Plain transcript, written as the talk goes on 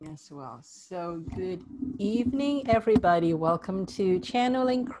as well. So good evening, everybody. Welcome to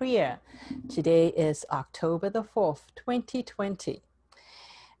Channeling Kriya. Today is October the 4th, 2020.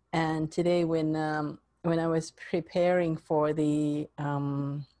 And today when I was preparing for the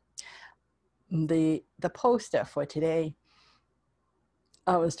poster for today,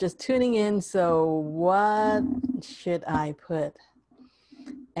 I was just tuning in. So what should I put?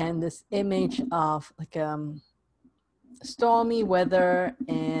 And this image of like stormy weather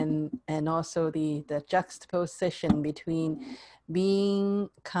and also the juxtaposition between being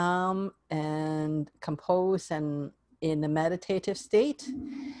calm and composed and in a meditative state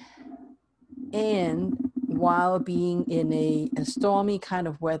and while being in a stormy kind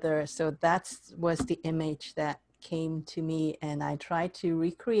of weather. So that was the image that came to me, and I tried to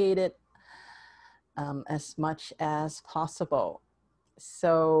recreate it as much as possible.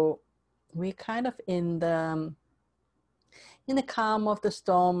 So we're kind of in the calm of the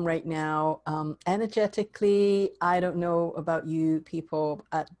storm right now. Energetically, I don't know about you people,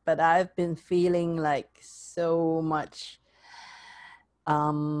 but I've been feeling like so much,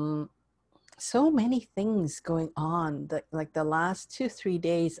 so many things going on. Like the last 2-3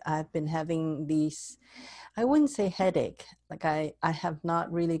 days, I've been having these, I wouldn't say headache. Like I have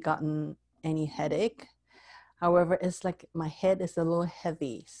not really gotten any headache. However, it's like my head is a little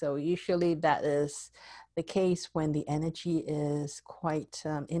heavy. So usually that is the case when the energy is quite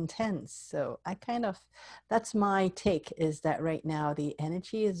intense. So that's my take, is that right now the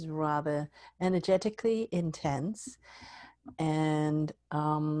energy is rather energetically intense. And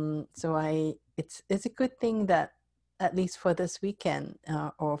so it's a good thing that at least for this weekend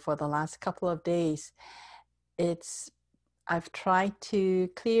or for the last couple of days, I've tried to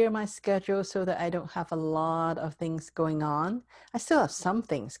clear my schedule so that I don't have a lot of things going on. I still have some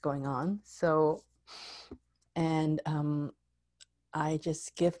things going on. So, and I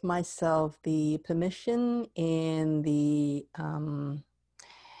just give myself the permission and the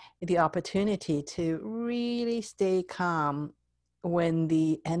opportunity to really stay calm when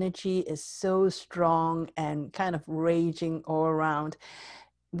the energy is so strong and kind of raging all around.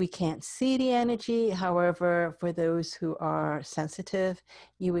 We can't see the energy. However, for those who are sensitive,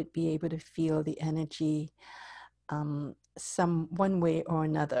 you would be able to feel the energy some one way or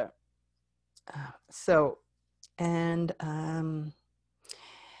another.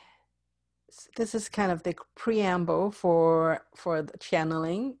 This is kind of the preamble for the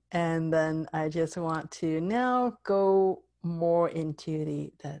channeling, and then I just want to now go more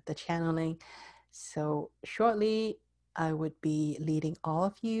into the channeling. So shortly, I would be leading all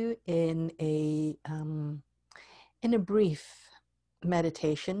of you in a brief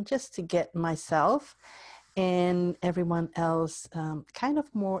meditation, just to get myself and everyone else kind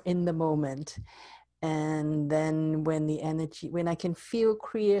of more in the moment. And then when I can feel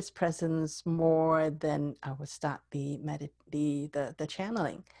Kriya's presence more, then I will start the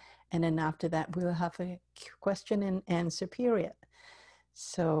channeling. And then after that, we'll have a question and answer period.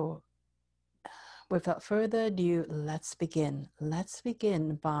 So without further ado, let's begin. Let's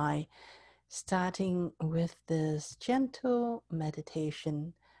begin by starting with this gentle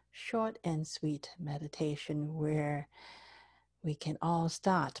meditation, short and sweet meditation, where we can all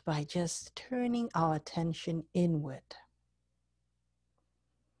start by just turning our attention inward.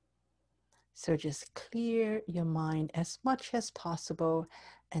 So just clear your mind as much as possible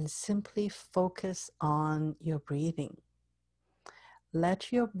and simply focus on your breathing.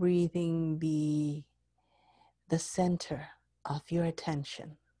 Let your breathing be the center of your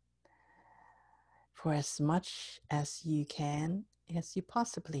attention for as much as you can, as you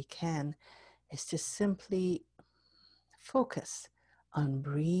possibly can, is to simply focus on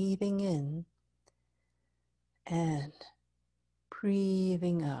breathing in and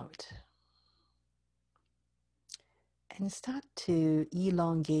breathing out. And start to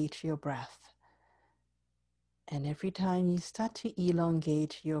elongate your breath. And every time you start to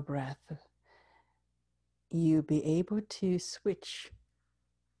elongate your breath, you'll be able to switch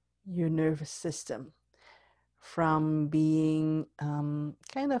your nervous system from being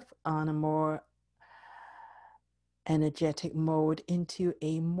kind of on a more energetic mode into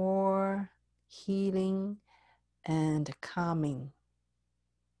a more healing and calming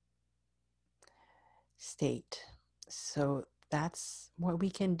state. So that's what we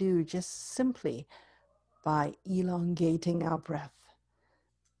can do just simply by elongating our breath.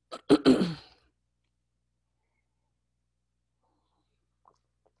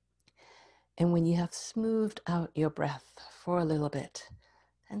 And when you have smoothed out your breath for a little bit,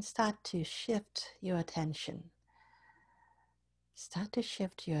 then start to shift your attention. Start to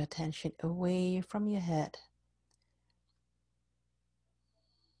shift your attention away from your head.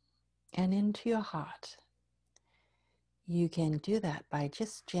 and into your heart. You can do that by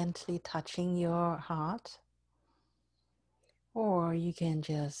just gently touching your heart, or you can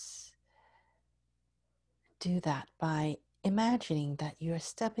just do that by imagining that you're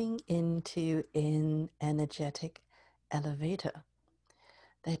stepping into an energetic elevator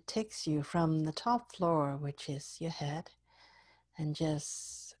that takes you from the top floor, which is your head, and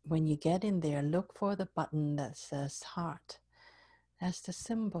just when you get in there, look for the button that says heart. That's the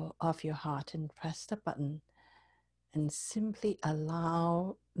symbol of your heart, and press the button and simply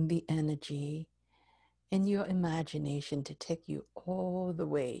allow the energy in your imagination to take you all the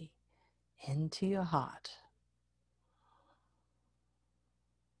way into your heart.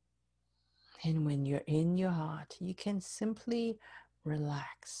 And when you're in your heart, you can simply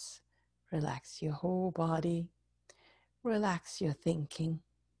relax. Relax your whole body. Relax your thinking.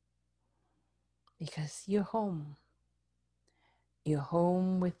 Because you're home. You're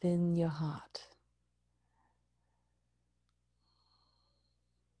home within your heart.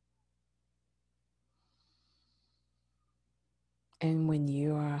 And when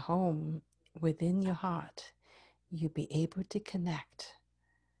you are home within your heart, you'll be able to connect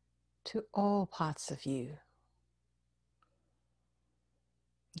to all parts of you.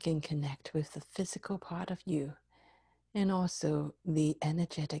 You can connect with the physical part of you and also the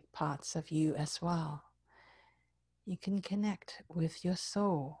energetic parts of you as well. You can connect with your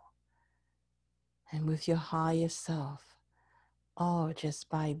soul and with your higher self, all just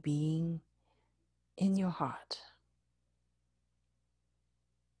by being in your heart.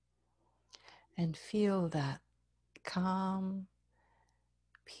 And feel that calm,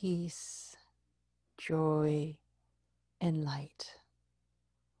 peace, joy, and light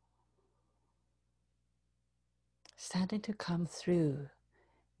starting to come through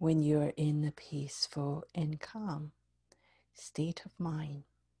when you're in a peaceful and calm state of mind.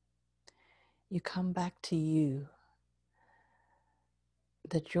 You come back to you,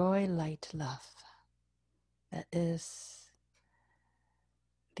 the joy, light, love that is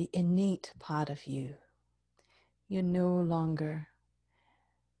the innate part of you. You're no longer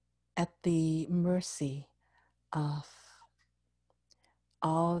at the mercy of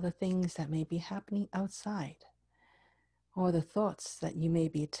all the things that may be happening outside, or the thoughts that you may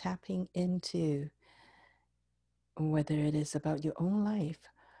be tapping into, whether it is about your own life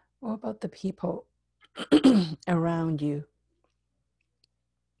or about the people around you.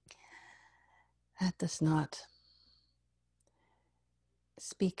 That does not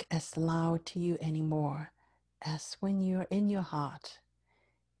speak as loud to you anymore as when you're in your heart.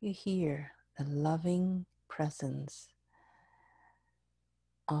 You hear the loving presence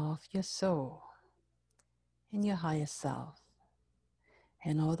of your soul and your higher self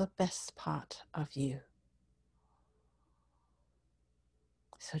and all the best part of you.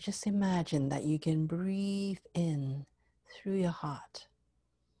 So just imagine that you can breathe in through your heart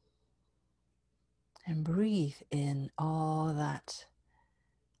and breathe in all that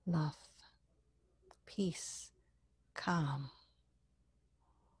love, peace, calm.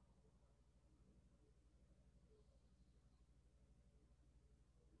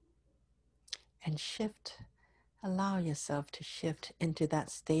 And shift, allow yourself to shift into that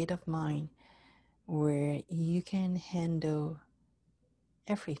state of mind where you can handle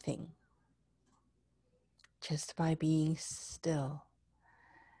everything just by being still,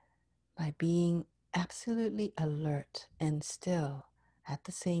 by being absolutely alert and still at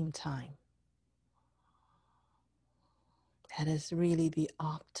the same time. That is really the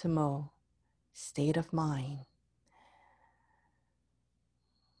optimal state of mind,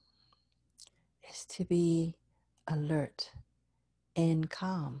 is to be alert and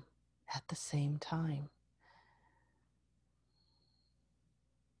calm at the same time.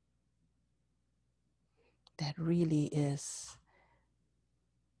 That really is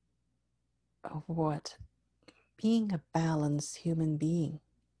what being a balanced human being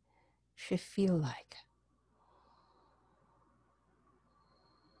should feel like.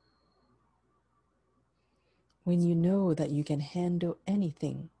 When you know that you can handle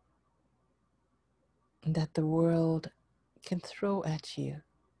anything that the world can throw at you,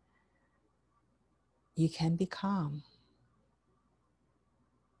 you can be calm.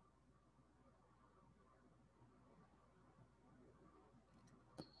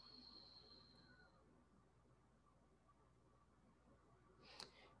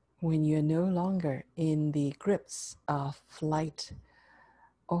 When you're no longer in the grips of flight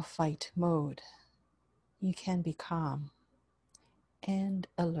or fight mode, you can be calm and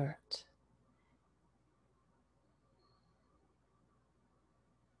alert.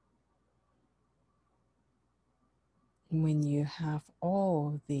 when you have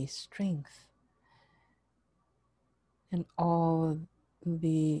all the strength and all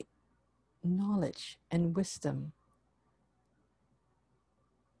the knowledge and wisdom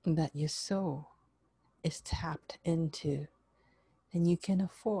that your soul is tapped into, then you can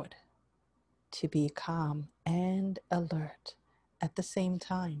afford to be calm and alert at the same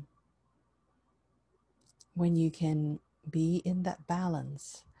time. When you can be in that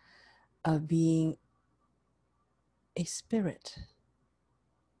balance of being a spirit,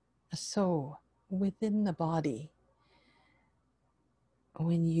 a soul within the body,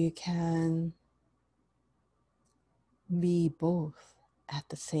 when you can be both at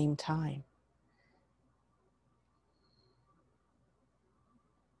the same time,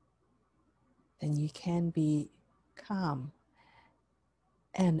 then you can be calm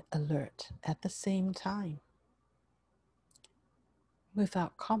and alert at the same time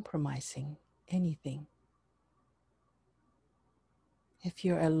without compromising anything. If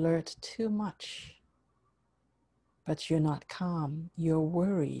you're alert too much, but you're not calm, you're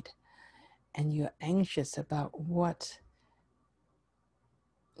worried, and you're anxious about what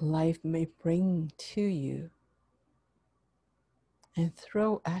life may bring to you and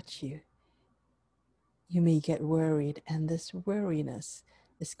throw at you, you may get worried, and this weariness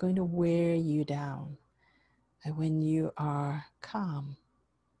is going to wear you down. And when you are calm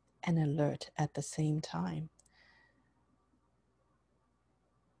and alert at the same time,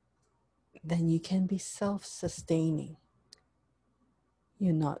 then you can be self-sustaining.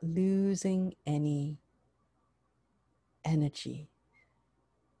 You're not losing any energy.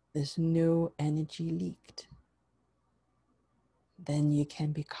 There's no energy leaked. Then you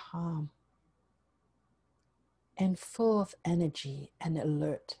can be calm and full of energy and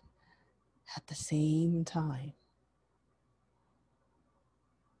alert at the same time.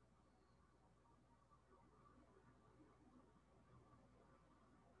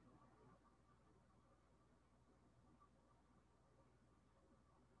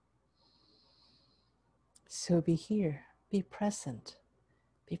 So be here, be present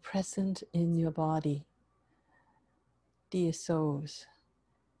in your body. Dear souls,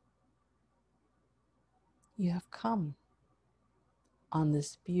 you have come on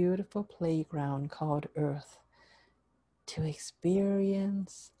this beautiful playground called Earth to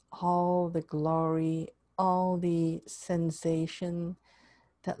experience all the glory, all the sensation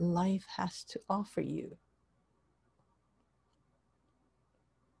that life has to offer you.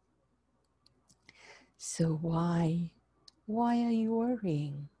 So why are you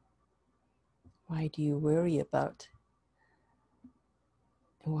worrying? Why do you worry about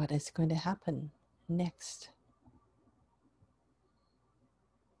what is going to happen next?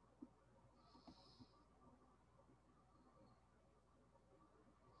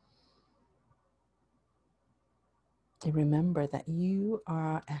 Remember that you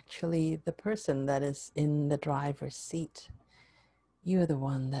are actually the person that is in the driver's seat. You're the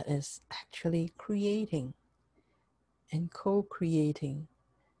one that is actually creating and co-creating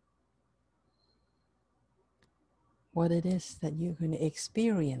what it is that you're going to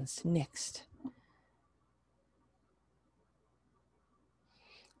experience next.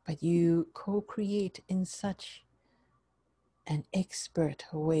 But you co-create in such an expert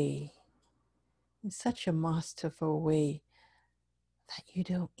way, in such a masterful way, that you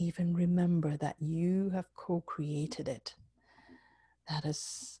don't even remember that you have co-created it. That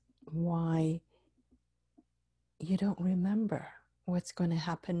is why you don't remember what's going to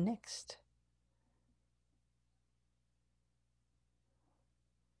happen next.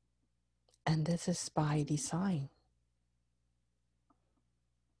 And this is by design.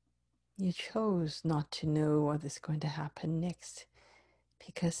 You chose not to know what is going to happen next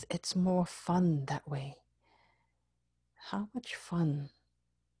because it's more fun that way. How much fun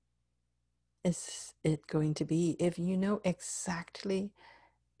is it going to be if you know exactly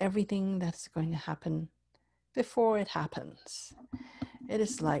everything that's going to happen before it happens? It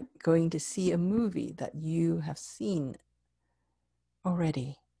is like going to see a movie that you have seen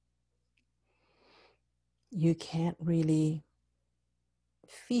already. You can't really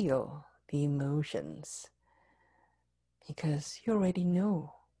feel the emotions because you already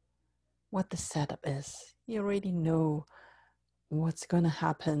know what the setup is. You already know what's going to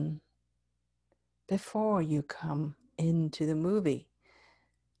happen before you come into the movie.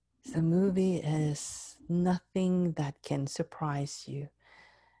 The movie is nothing that can surprise you.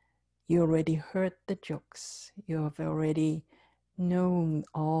 You already heard the jokes. You have already known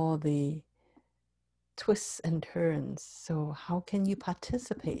all the twists and turns. So how can you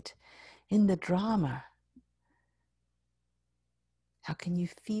participate in the drama? How can you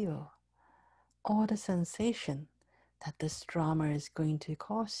feel all the sensation that this drama is going to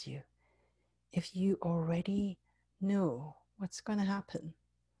cause you if you already know what's going to happen?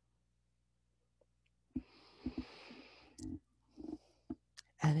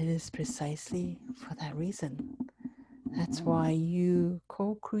 And it is precisely for that reason. That's why you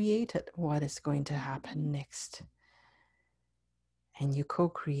co-created what is going to happen next. And you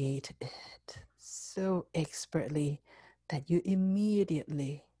co-create it so expertly that you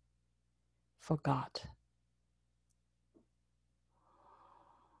immediately forgot.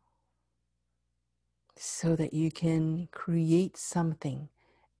 So that you can create something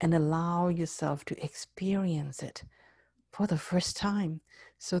and allow yourself to experience it for the first time,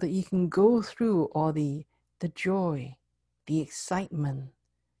 so that you can go through all the joy, the excitement,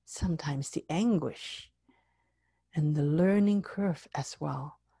 sometimes the anguish, and the learning curve as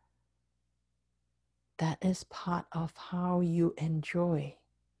well. That is part of how you enjoy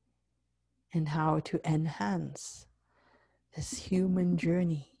and how to enhance this human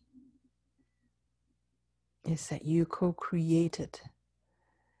journey, is that you co-created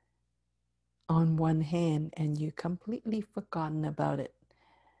on one hand and you completely forgotten about it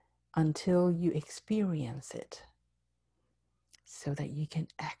until you experience it, so that you can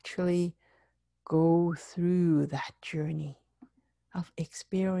actually go through that journey of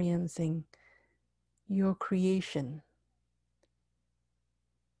experiencing your creation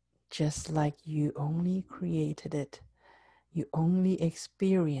just like you only created it, you only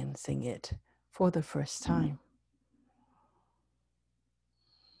experiencing it for the first time.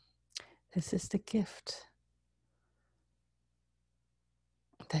 This is the gift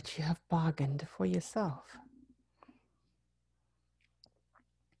that you have bargained for yourself.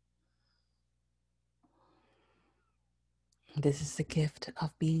 This is the gift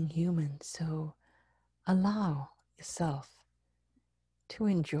of being human, so allow yourself to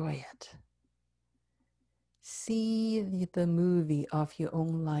enjoy it. See the movie of your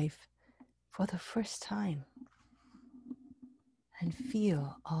own life for the first time and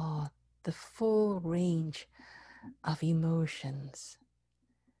feel the full range of emotions,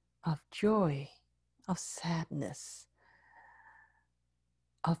 of joy, of sadness,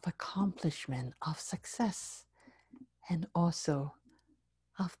 of accomplishment, of success, and also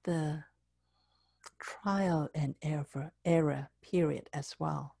of the trial and error period as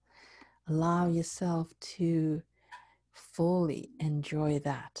well. Allow yourself to fully enjoy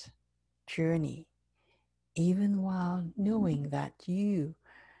that journey, even while knowing that you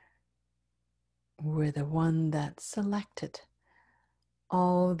were the one that selected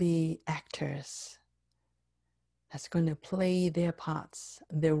all the actors that's going to play their parts,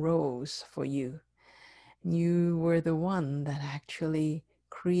 their roles for you. You were the one that actually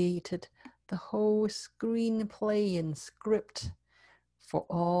created the whole screenplay and script for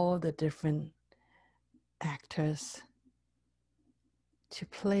all the different actors to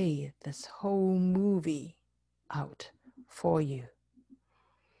play this whole movie out for you.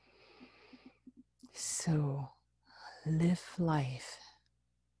 So live life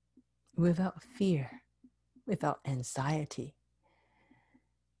without fear, without anxiety,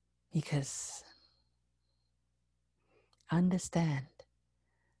 because understand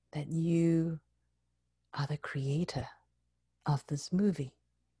that you are the creator of this movie.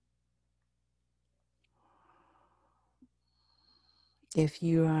 If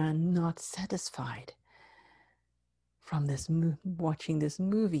you are not satisfied from this watching this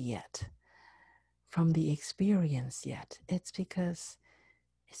movie yet, from the experience yet, it's because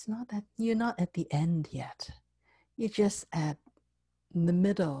it's not that you're not at the end yet. You're just at the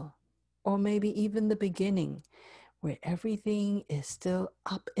middle, or maybe even the beginning, where everything is still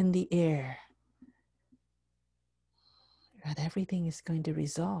up in the air. But everything is going to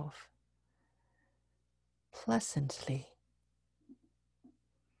resolve pleasantly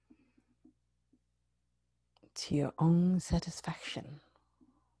to your own satisfaction,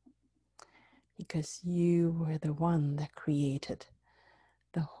 because you were the one that created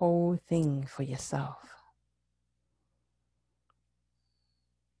the whole thing for yourself.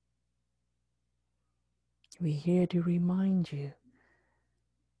 We're here to remind you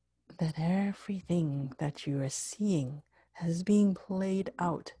that everything that you are seeing has been played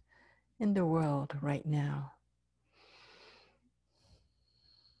out in the world right now.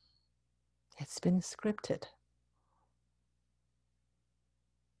 It's been scripted.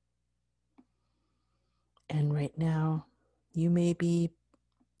 And right now, you may be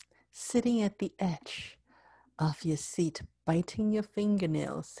sitting at the edge of your seat, biting your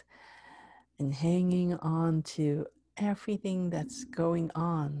fingernails and hanging on to everything that's going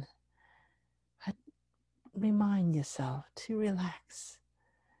on. But remind yourself to relax.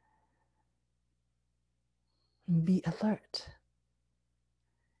 Be alert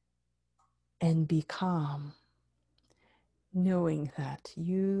and be calm, knowing that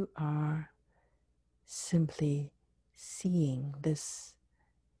you are simply seeing this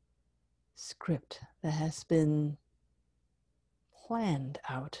script that has been planned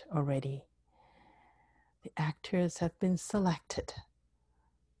out already. The actors have been selected.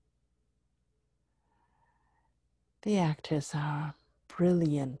 The actors are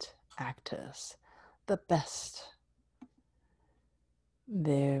brilliant actors, the best.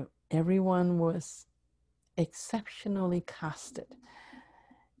 Everyone was exceptionally casted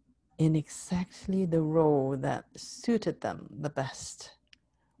in exactly the role that suited them the best.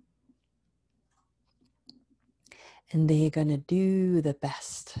 And they're going to do the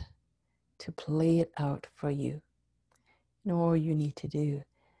best to play it out for you. And all you need to do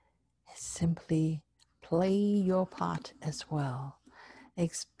is simply play your part as well.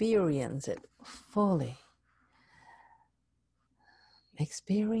 Experience it fully.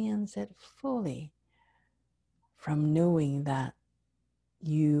 Experience it fully from knowing that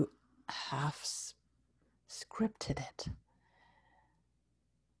you have scripted it.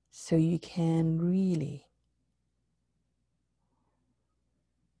 So you can really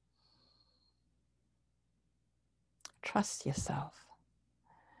trust yourself.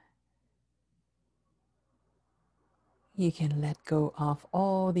 You can let go of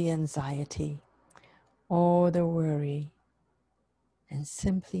all the anxiety, all the worry, and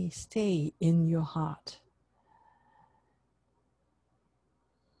simply stay in your heart.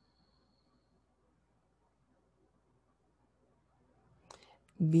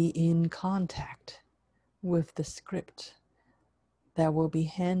 Be in contact with the script that will be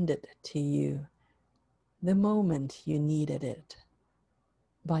handed to you the moment you needed it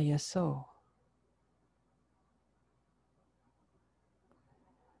by your soul.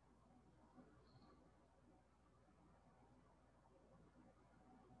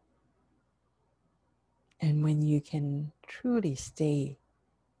 And when you can truly stay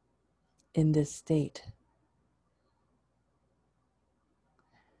in this state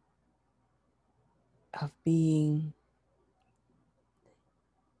of being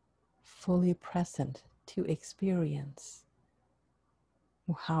fully present to experience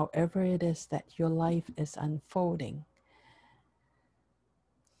however it is that your life is unfolding,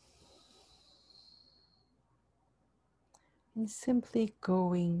 and simply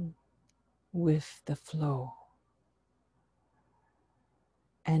going with the flow.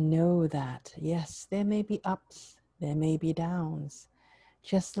 And know that, yes, there may be ups, there may be downs,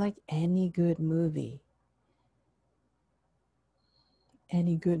 just like any good movie.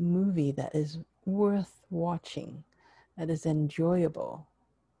 Any good movie that is worth watching, that is enjoyable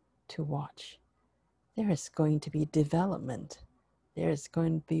to watch. There is going to be development. There is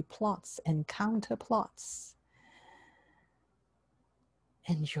going to be plots and counter plots.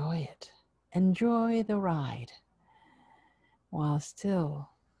 Enjoy it. Enjoy the ride while still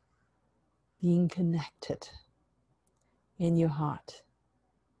being connected in your heart.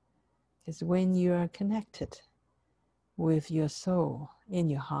 Because when you are connected with your soul in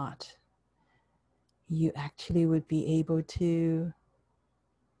your heart, you actually would be able to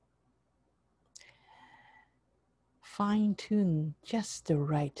fine-tune just the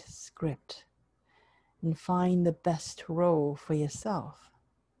right script and find the best role for yourself.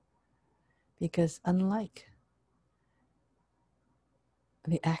 Because unlike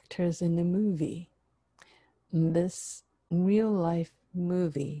the actors in the movie, in this real life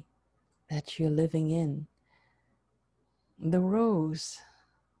movie that you're living in, the roles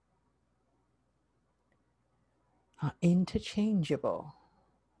are interchangeable.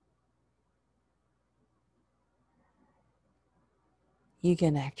 You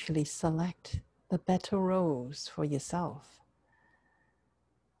can actually select the better roles for yourself.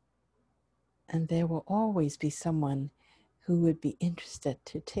 And there will always be someone who would be interested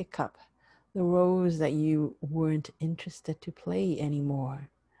to take up the roles that you weren't interested to play anymore.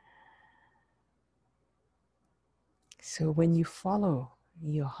 So when you follow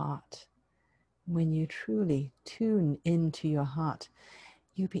your heart, when you truly tune into your heart,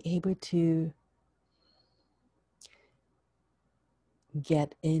 you'll be able to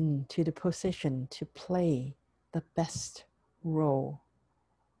get into the position to play the best role.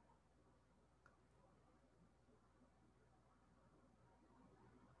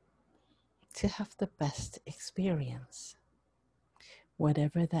 To have the best experience,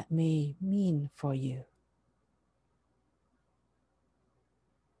 whatever that may mean for you.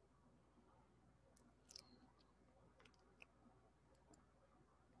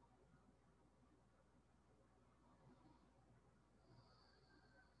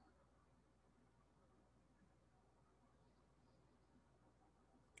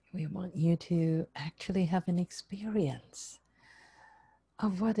 We want you to actually have an experience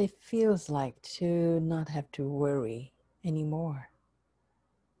of what it feels like to not have to worry anymore.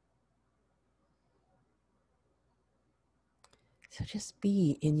 So just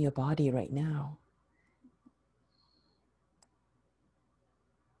be in your body right now.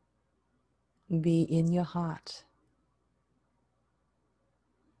 Be in your heart.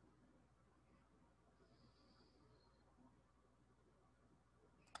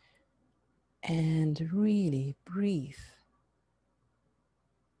 And really breathe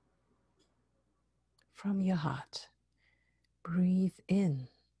from your heart. Breathe in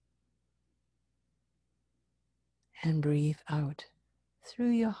and breathe out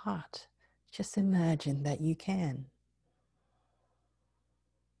through your heart. Just imagine that you can.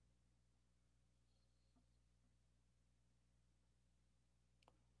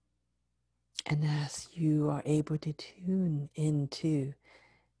 And as you are able to tune into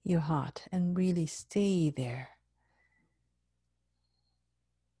your heart and really stay there,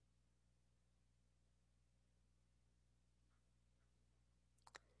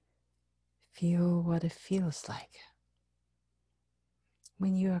 feel what it feels like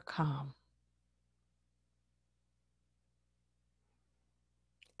when you are calm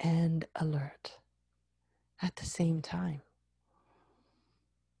and alert at the same time.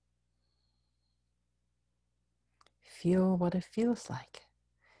 Feel what it feels like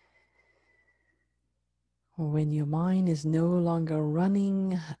when your mind is no longer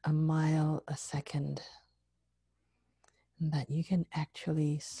running a mile a second, that you can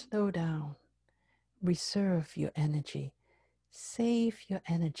actually slow down, reserve your energy, save your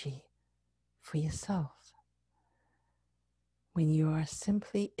energy for yourself. When you are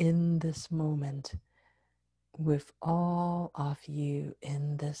simply in this moment with all of you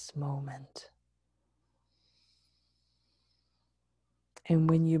in this moment. And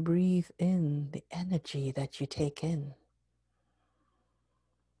when you breathe in the energy that you take in,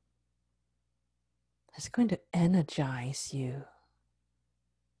 it's going to energize you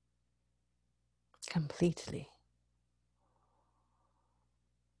completely.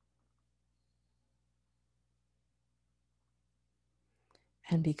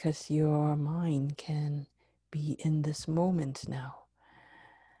 And because your mind can be in this moment now,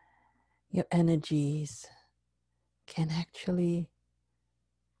 your energies can actually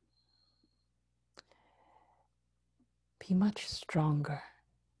be much stronger,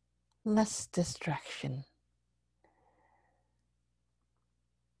 less distraction.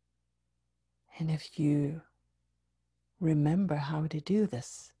 And if you remember how to do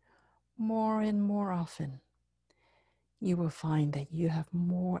this more and more often, you will find that you have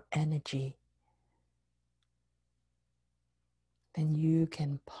more energy than you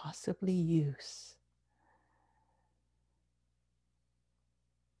can possibly use.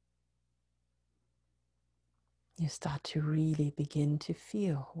 You start to really begin to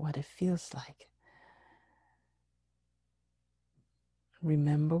feel what it feels like.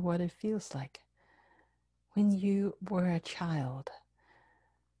 Remember what it feels like. When you were a child,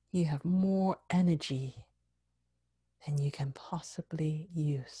 you have more energy than you can possibly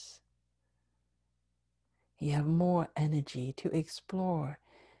use. You have more energy to explore.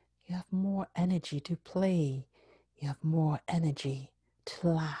 You have more energy to play. You have more energy to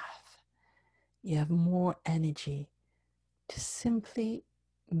laugh. You have more energy to simply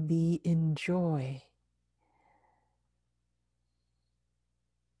be in joy.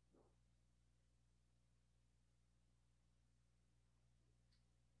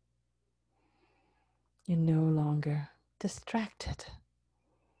 You're no longer distracted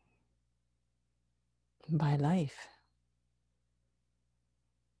by life.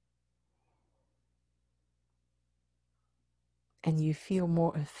 And you feel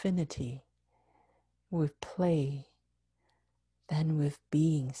more affinity with play than with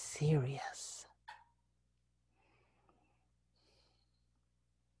being serious.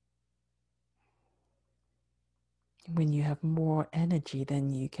 When you have more energy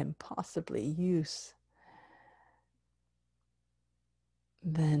than you can possibly use,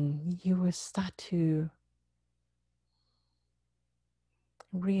 then you will start to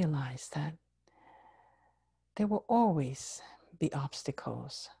realize that there will always be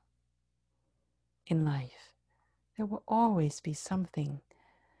obstacles in life. There will always be something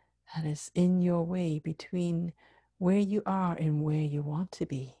that is in your way between where you are and where you want to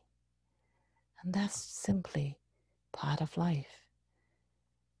be. And that's simply part of life.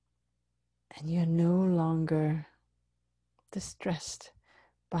 And you're no longer distressed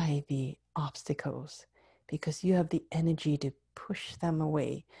by the obstacles because you have the energy to push them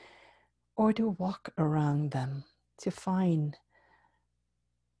away or to walk around them to find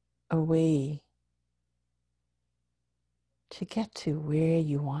a way to get to where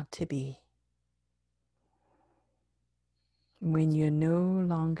you want to be. When you're no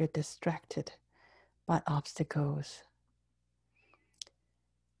longer distracted by obstacles,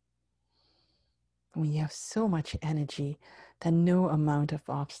 when you have so much energy that no amount of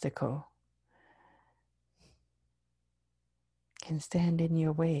obstacle can stand in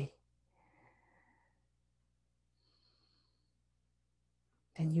your way,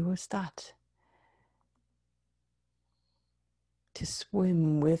 then you will start to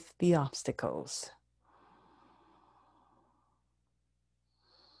swim with the obstacles.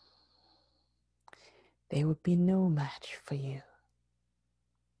 They would be no match for you.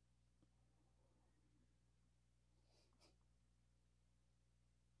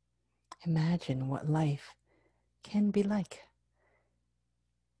 Imagine what life can be like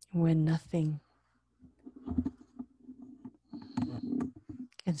when nothing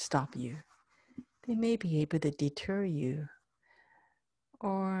can stop you. They may be able to deter you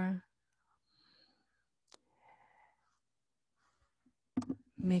or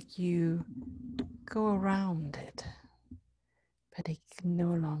make you go around it, but it can no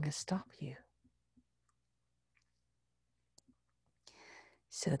longer stop you.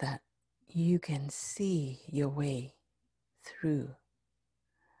 So that you can see your way through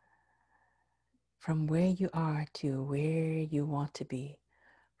from where you are to where you want to be,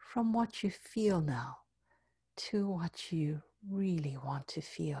 from what you feel now to what you really want to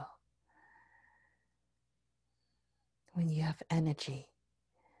feel. When you have energy,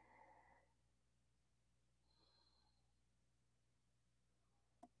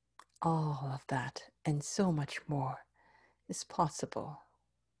 all of that and so much more is possible.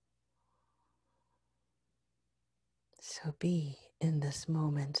 So be in this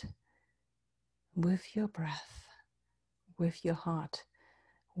moment with your breath, with your heart,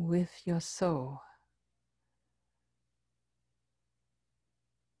 with your soul.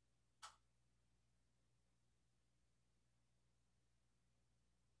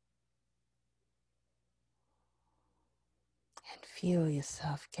 And feel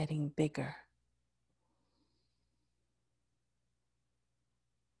yourself getting bigger.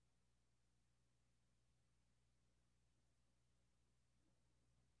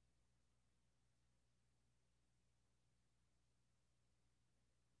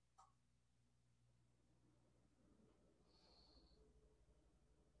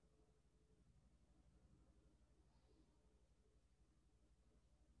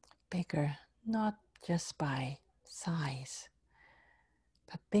 Bigger, not just by size,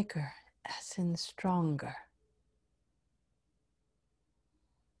 but bigger as in stronger.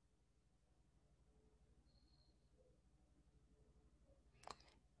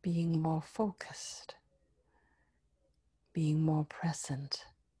 Being more focused, being more present.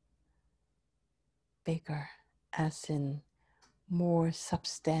 Bigger as in more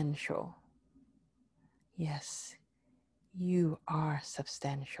substantial. Yes, you are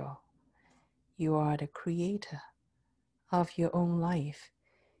substantial. You are the creator of your own life.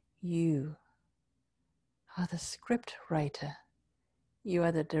 You are the script writer. You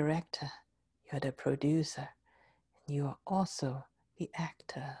are the director. You are the producer. And you are also the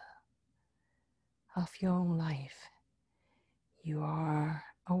actor of your own life. You are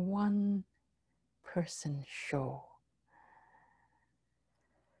a one-person show.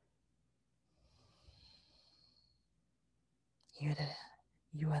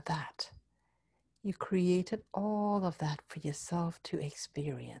 You are that. You created all of that for yourself to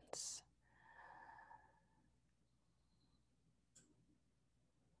experience.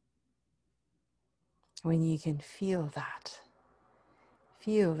 When you can feel that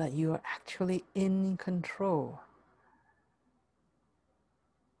you are actually in control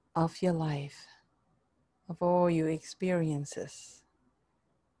of your life, of all your experiences.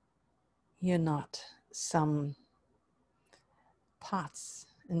 You're not some parts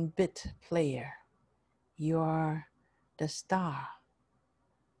and bit player. You are the star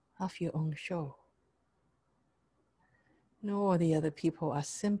of your own show. No, the other people are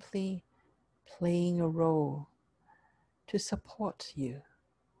simply playing a role to support you.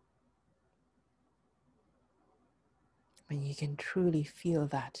 When you can truly feel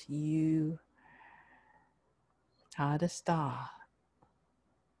that you are the star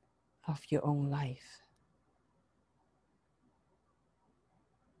of your own life,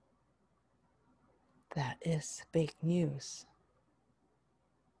 that is big news.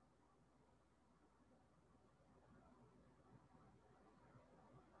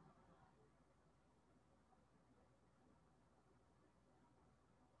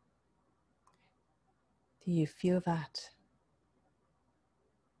 Do you feel that?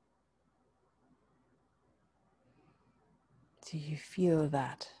 Do you feel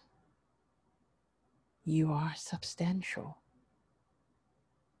that you are substantial?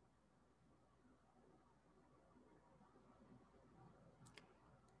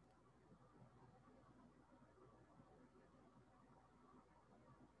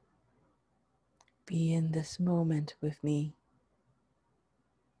 Be in this moment with me.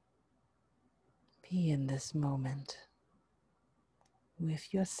 Be in this moment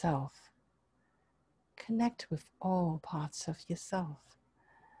with yourself. Connect with all parts of yourself.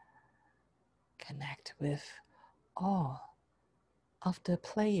 Connect with all of the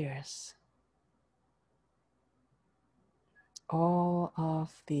players, all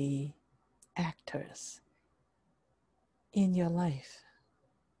of the actors in your life.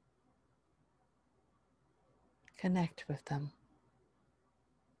 Connect with them.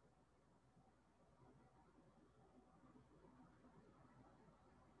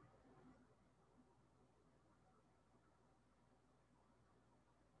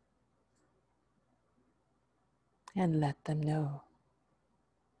 And let them know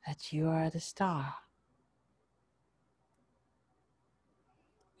that you are the star.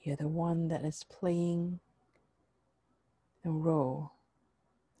 You're the one that is playing the role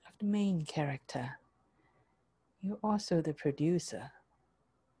of the main character. You're also the producer.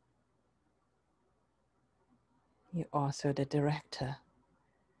 You're also the director.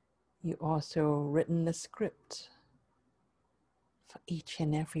 You also written the script for each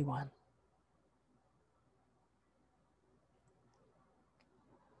and every one.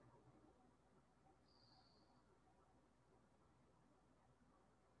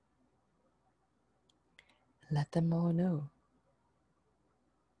 Let them all know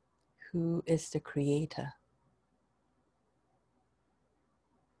who is the creator.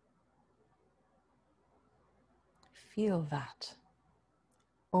 Feel that.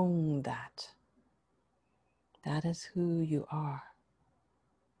 Own that. That is who you are.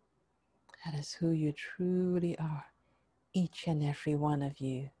 That is who you truly are. Each and every one of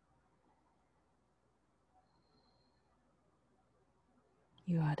you.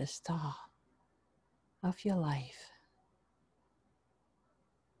 You are the star of your life.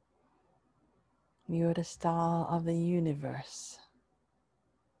 You are the star of the universe.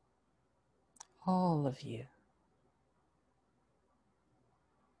 All of you.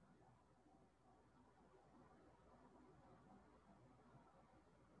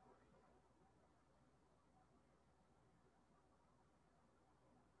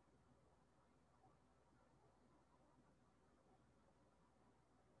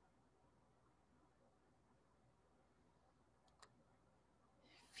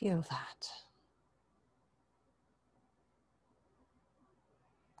 Feel that.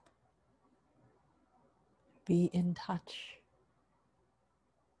 Be in touch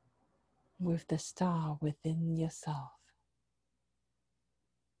with the star within yourself.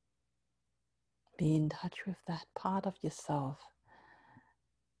 Be in touch with that part of yourself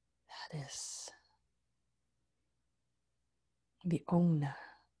that is the owner,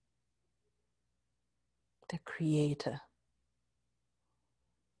 the creator.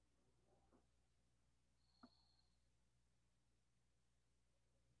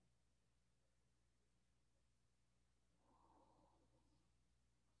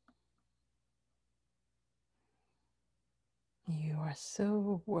 You are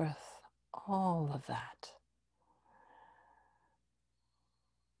so worth all of that.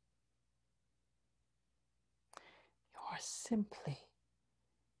 You are simply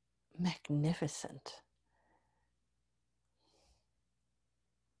magnificent.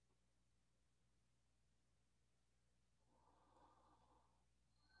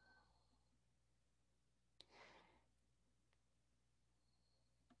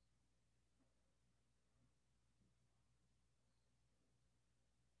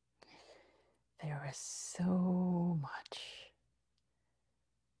 There is so much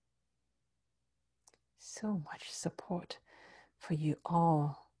support for you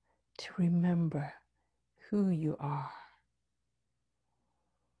all to remember who you are.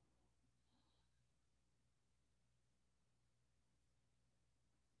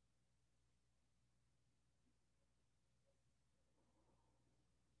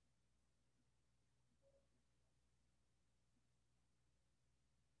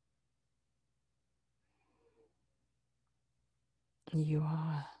 You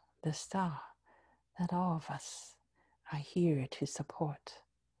are the star that all of us are here to support.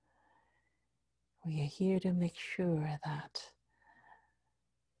 We are here to make sure that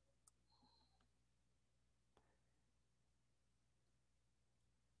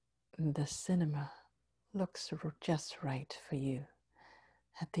the cinema looks just right for you,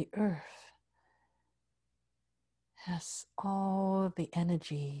 that the earth has all the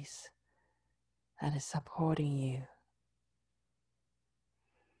energies that is supporting you.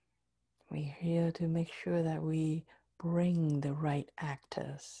 We're here to make sure that we bring the right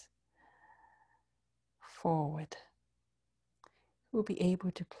actors forward who will be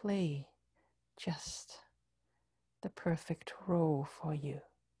able to play just the perfect role for you.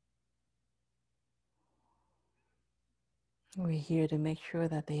 We're here to make sure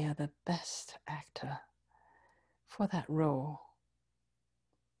that they are the best actor for that role.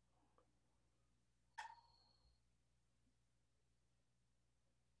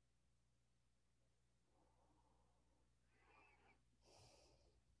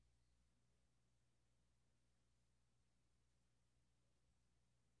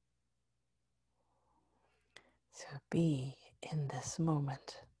 So be in this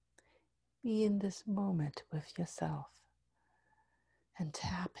moment. Be in this moment with yourself and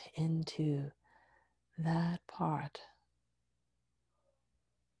tap into that part.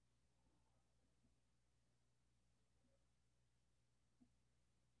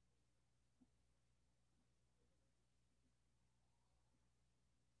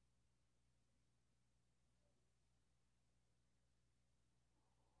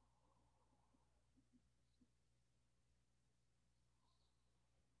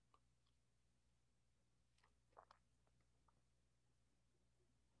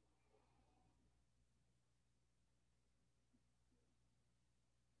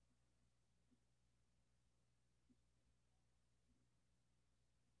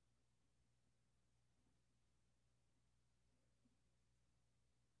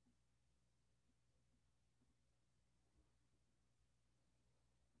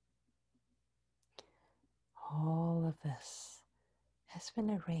 All of this has been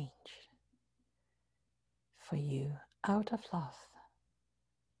arranged for you out of love.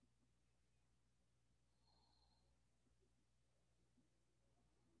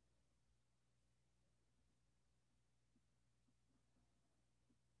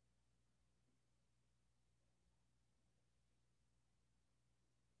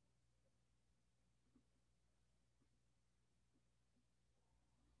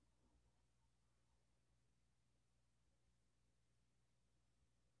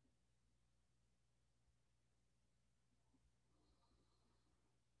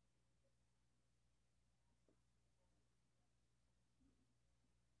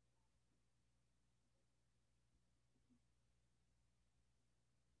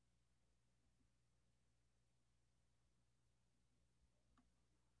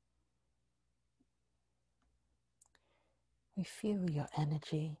 We feel your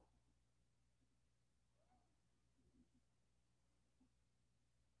energy.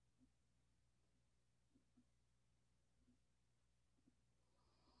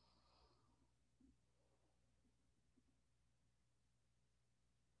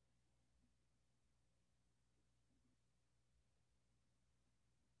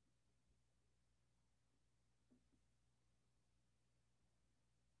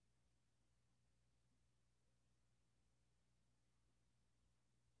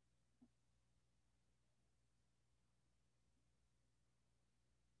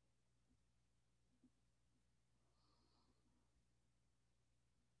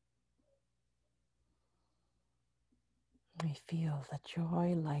 We feel the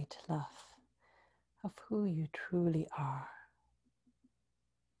joy, light, love of who you truly are.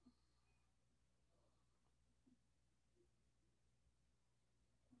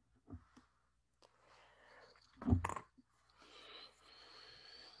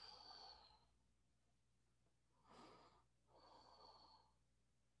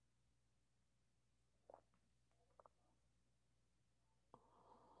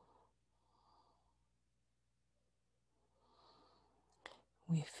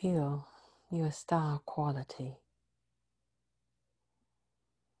 We feel your star quality.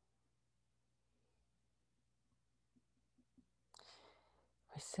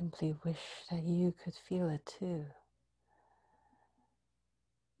 We simply wish that you could feel it too.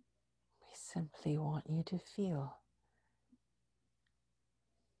 We simply want you to feel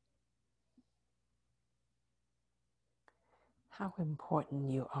how important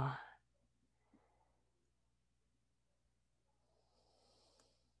you are.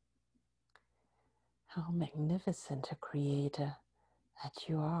 How magnificent a creator that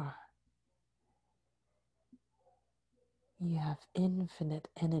you are. You have infinite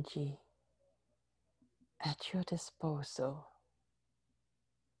energy at your disposal.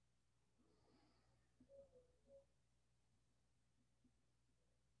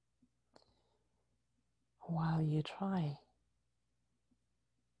 While you try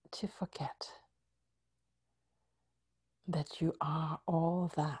to forget that you are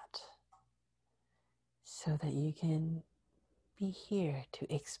all that, so that you can be here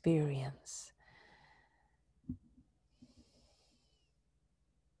to experience.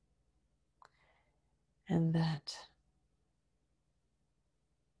 And that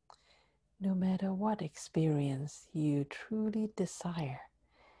no matter what experience you truly desire,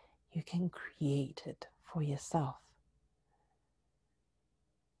 you can create it for yourself.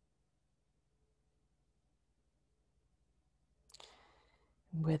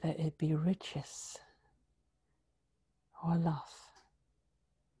 Whether it be riches, or love,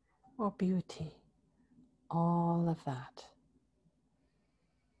 or beauty, all of that.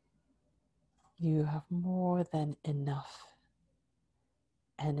 You have more than enough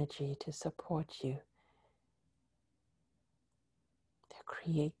energy to support you to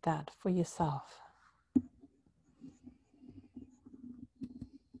create that for yourself.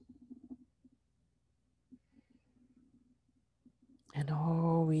 And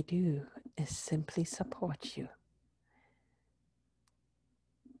all we do is simply support you.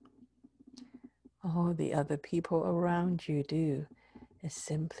 All the other people around you do is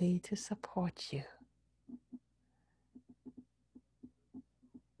simply to support you.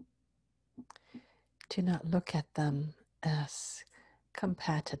 Do not look at them as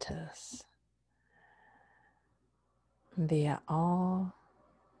competitors. They are all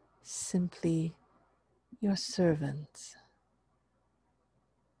simply your servants.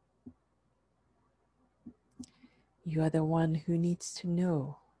 You are the one who needs to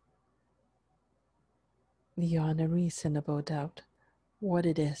know beyond a reasonable doubt what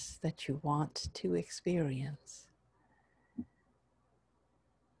it is that you want to experience.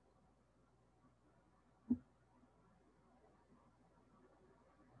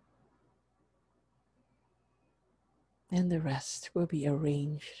 And the rest will be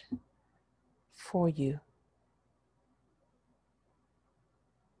arranged for you.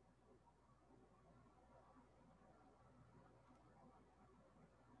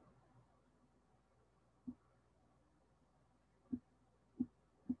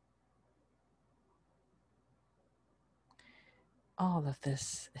 All of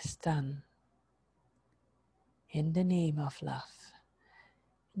this is done in the name of love,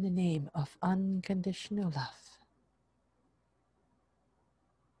 in the name of unconditional love.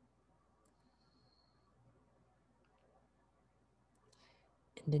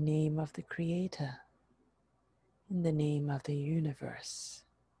 In the name of the Creator, in the name of the universe,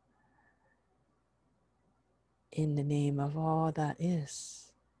 in the name of all that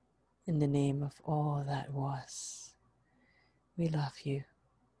is, in the name of all that was. We love you.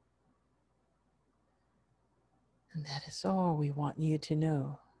 And that is all we want you to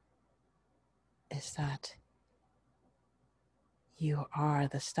know, is that you are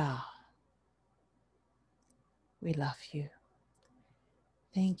the star. We love you.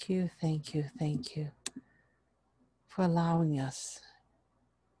 Thank you, thank you, thank you for allowing us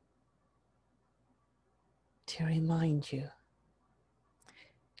to remind you,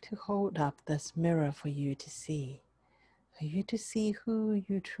 to hold up this mirror for you to see who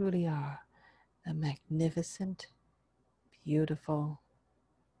you truly are, the magnificent, beautiful,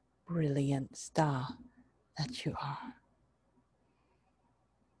 brilliant star that you are.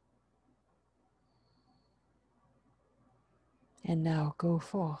 And now go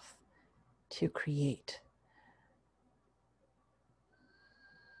forth to create